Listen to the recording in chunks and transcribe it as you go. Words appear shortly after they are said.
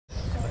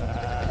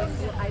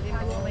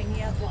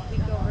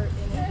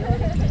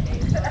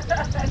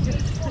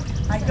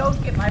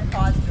I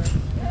paused her.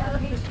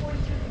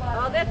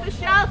 Oh, that's a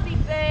Sheltie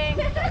thing.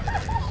 It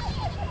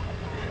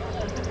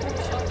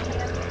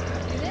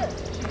is.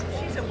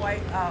 She's a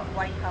white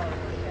collar.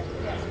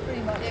 Yes,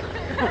 pretty much.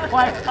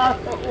 White collar.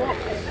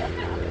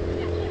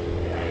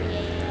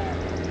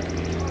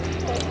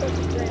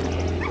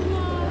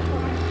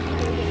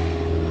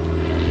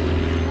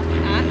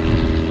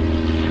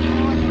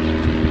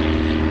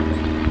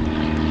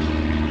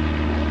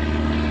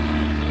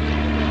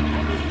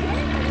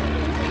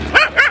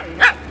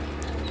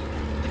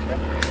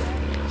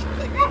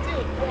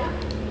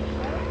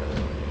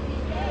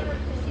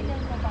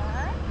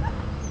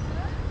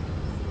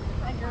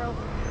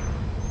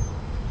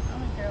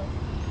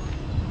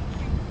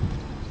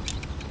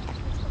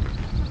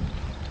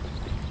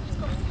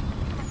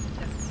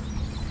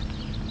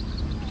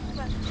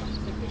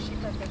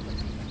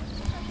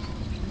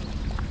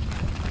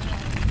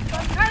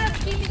 I'm kind of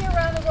keeping her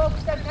around the rope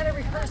because I'm kind of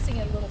rehearsing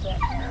it a little bit.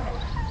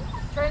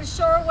 Trying to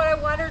show her what I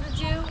want her to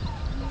do.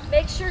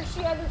 Make sure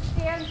she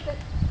understands that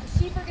the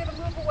sheep are going to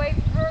move away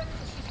from her, so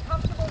she's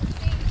comfortable to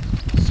see.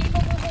 The sheep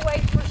will move away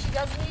from her. She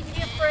doesn't need to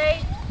be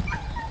afraid.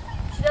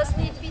 She doesn't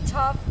need to be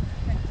tough.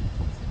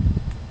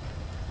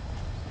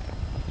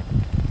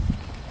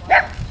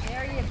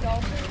 There you go.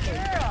 Good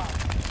girl.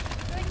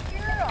 Good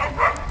girl.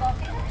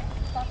 Buffy.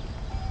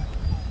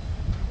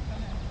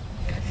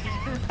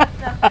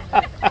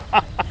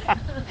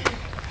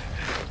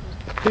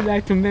 He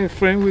like to make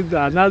friends with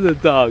another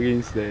dog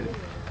instead.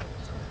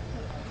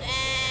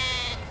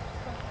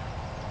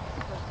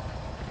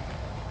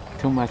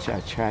 Too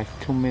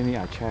many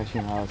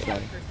attraction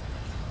outside.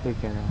 We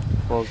can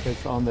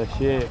focus on the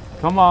sheep.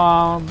 Come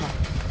on.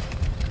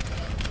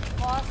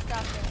 Boss,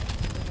 stop it.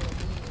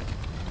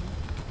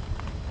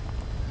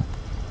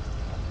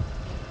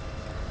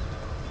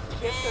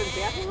 She has to go to the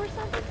bathroom or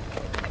something?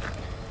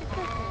 It's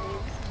okay.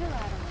 Just chill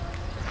out.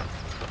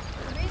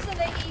 The reason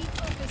they eat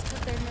poop is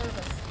because they're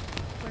nervous.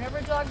 Whenever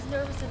a dog's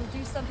nervous, it'll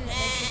do something that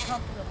makes it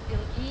comfortable.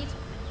 It'll eat,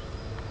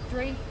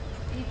 drink,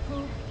 eat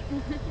poop,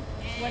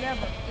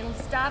 whatever. It'll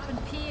stop and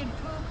pee and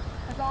poop,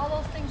 because all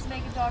those things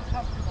make a dog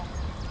comfortable.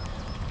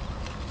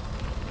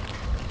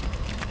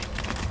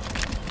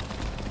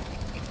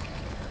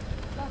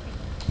 Buffy,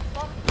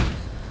 Buffy.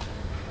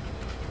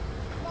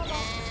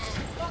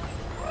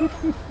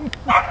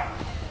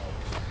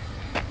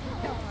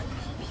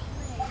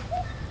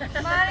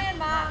 Come on in,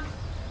 Mom.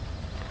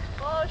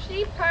 Oh,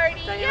 sheep party.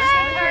 Sheep party.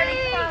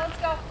 Come on, let's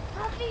go.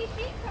 Buffy,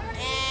 sheep party.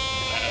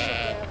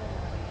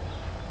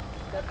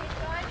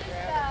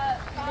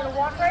 You're going to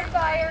walk right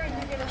by her and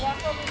you're going to walk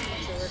over to the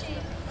sheep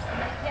and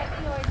make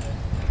happy noises.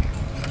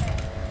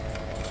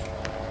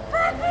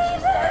 And when she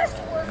starts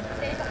to work,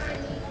 stay behind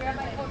me, grab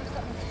my coat or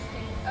something to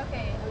stay.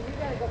 Okay, well, you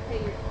gotta go pay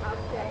your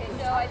house check.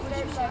 So I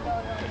started by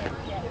going over there.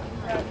 Yeah.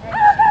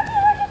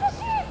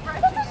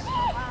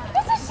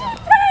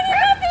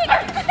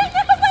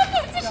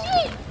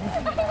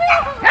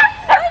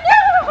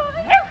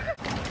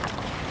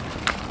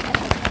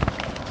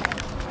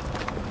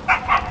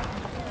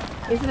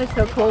 Isn't it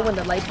so cool when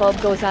the light bulb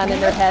goes on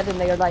in their head and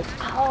they're like,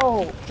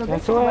 oh, so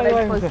this is what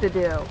I'm supposed to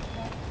do.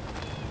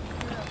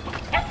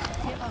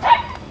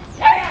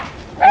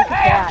 Look at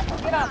that.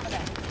 Get off of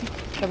that.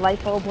 The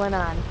light bulb went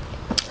on.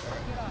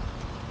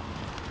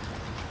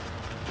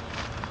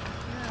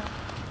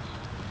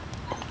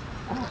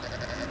 Oh,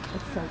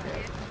 it's so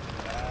great.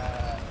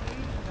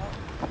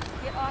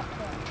 Get off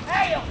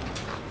there.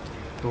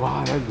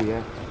 Wow, that's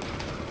good.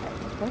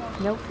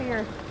 No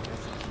fear.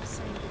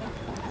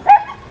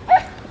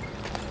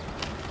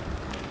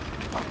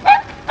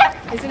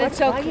 Isn't it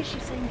so? Why is she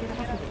saying get off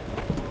of it?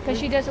 Because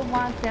she doesn't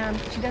want them.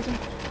 She doesn't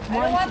I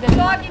don't want the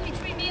dog in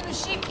between me and the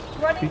sheep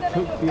running them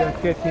into a We are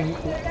fence. getting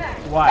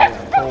wide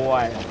for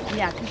wide.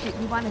 Yeah, because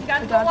we want to. You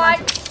gotta go wide.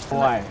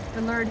 Wide.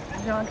 The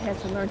dog has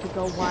to learn to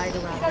go wide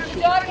around the Because the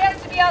sheep. dog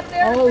has to be out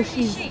there to Oh, bring the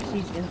she's sheep.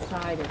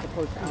 inside as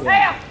opposed to out. Hey,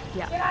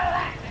 Yeah. get out of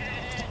that.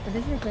 But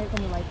isn't it great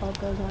when the light bulb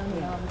goes on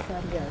and all of a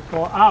sudden? Yeah.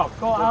 Go out.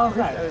 Go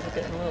outside. No,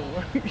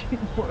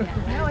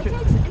 it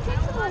takes a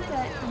little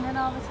bit, and then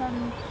all of a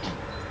sudden.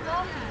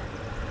 Buffy.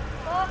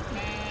 Buffy.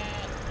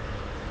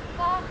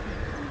 Buffy.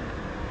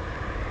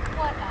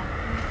 What a...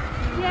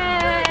 Yay!